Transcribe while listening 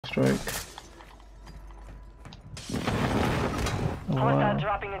strike. Oh, wow.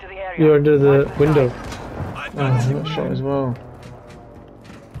 Dropping into the area. You're under the window. I got shot as well.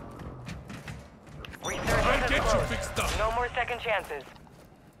 Resurgence is close. No more second chances.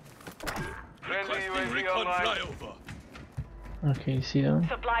 Friendly UAV online. Okay, you see them?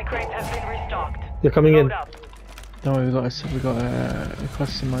 Supply crates have been restocked. You're coming in. Load up. Don't worry, we got a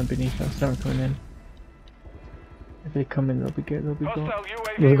cluster mine beneath us. They're coming in. If they come in, they'll be good. They'll be gone.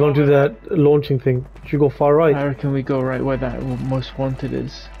 We're going to that launching thing. Should we go far right? I reckon we go right where that most wanted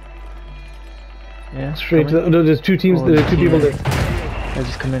is. Yeah. Straight to the, no, there's two teams. There's two people there. They're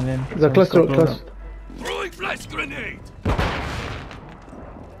just coming in. The cluster. Throwing flash grenade. Yeah,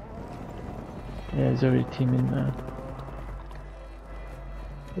 there's already a team in there.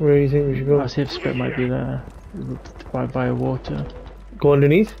 Where do you think we should go? Our safe spot might be there. By water. Go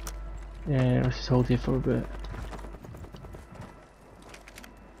underneath? Yeah, let's just hold here for a bit.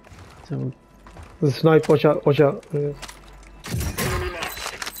 So There's a snipe, watch out, watch out.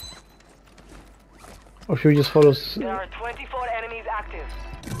 Or should we just follow? There are 24 enemies active.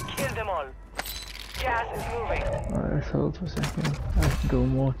 Kill them all. Gas is moving. alright, let's hold for a second. I can go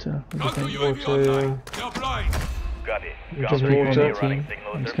in water. What do you think? Water. You're blind. Got it. Just Got water. it. Running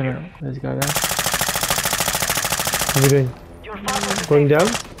signals I'm just are gonna. There's a guy there. What are we doing? You're far from the Going safe down?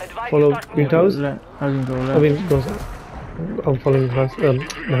 zone. Advise Follow you start green moving. towers? Left. I can go left. I mean, go. I'm following past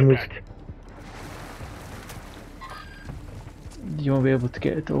Mahmoud. You won't be able to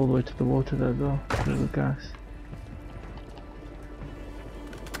get it all the way to the water there though, because of the gas.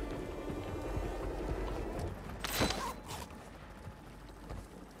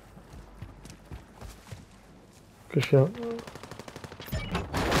 Good shot.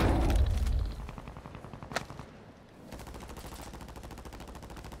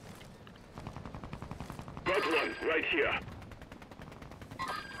 Got one right here.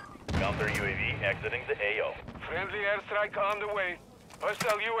 Counter UAV exiting the AO. Friendly airstrike on the way.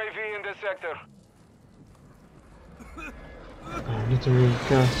 Hostile UAV in the sector. I need to move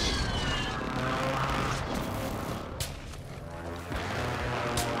gas.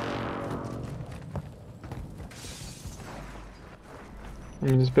 I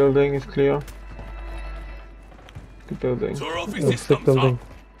mean, this building is clear. Good building. Tour office Oh, is sick building.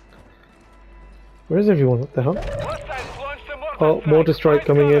 Where's everyone? What the hell? Hostiles launched a Oh, mortar strike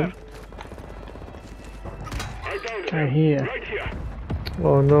coming in. Right here. Right here.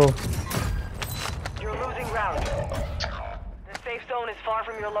 Oh no. You're losing ground. The safe zone is far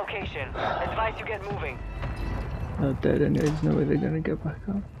from your location. Advise you get moving. They're dead anyway, there's no way they're gonna get back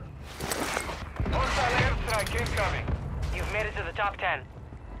up. Hostile airstrike incoming. You've made it to the top 10.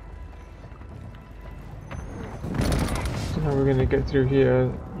 So how we're gonna get through here?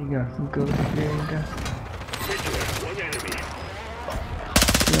 You got some good here, I guess. One enemy.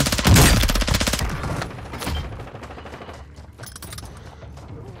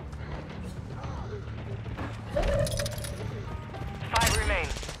 Five remain.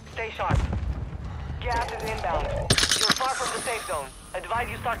 Stay sharp. Gas is inbound. You're far from the safe zone. Advise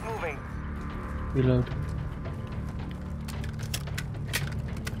you start moving. Reload.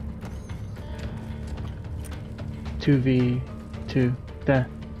 Two v two. There.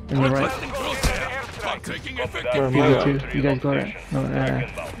 In the right. I'm taking effect. Where am You I got at? two. You guys got it. No, there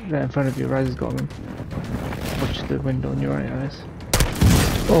in front of you. Rise has got him. Watch the window on your right, guys.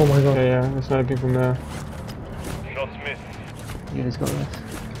 Oh my god. Yeah, yeah, they're sniping from there. Shots missed. You guys got this.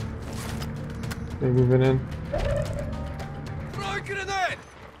 They're moving in. Throwing grenade.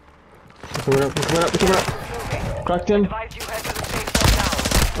 They're coming up, they're coming up, they're coming up. Cracked him. Advise you head to the safe zone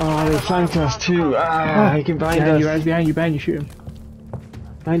now. Oh, they flanked us too. Ah, he can bind Behind us. you, Rise. Behind you. Shoot him.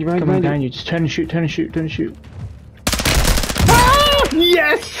 Behind you, behind you, Coming behind behind you. you. Just turn and shoot. Turn and shoot. Turn and shoot.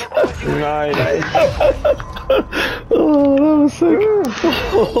 Yes! Nice. Oh, that was sick.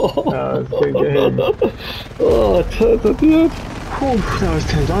 That was a good game. Oh, turns at the end. Whew, that was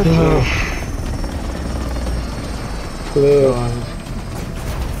 10 down.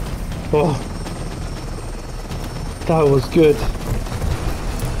 Oh, that was good.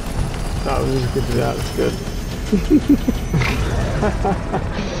 That was good. That was good.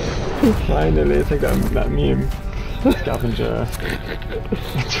 Finally, it's like that meme. Scavenger.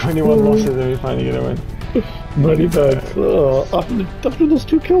 21 losses and we finally get a win. Money bags. Oh, after those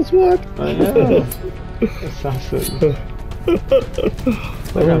two kills, what? I know. Assassin.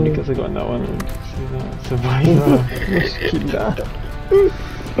 Like how many kills I got in that one? And see that. Survivor. Let's keep that.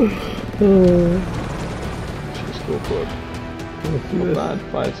 Scoreboard. Not bad.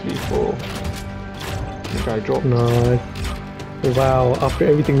 5-3-4. The guy dropped. Nice. Wow, after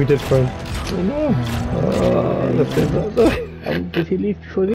everything we did for him. I know. That's it. Did he leave before the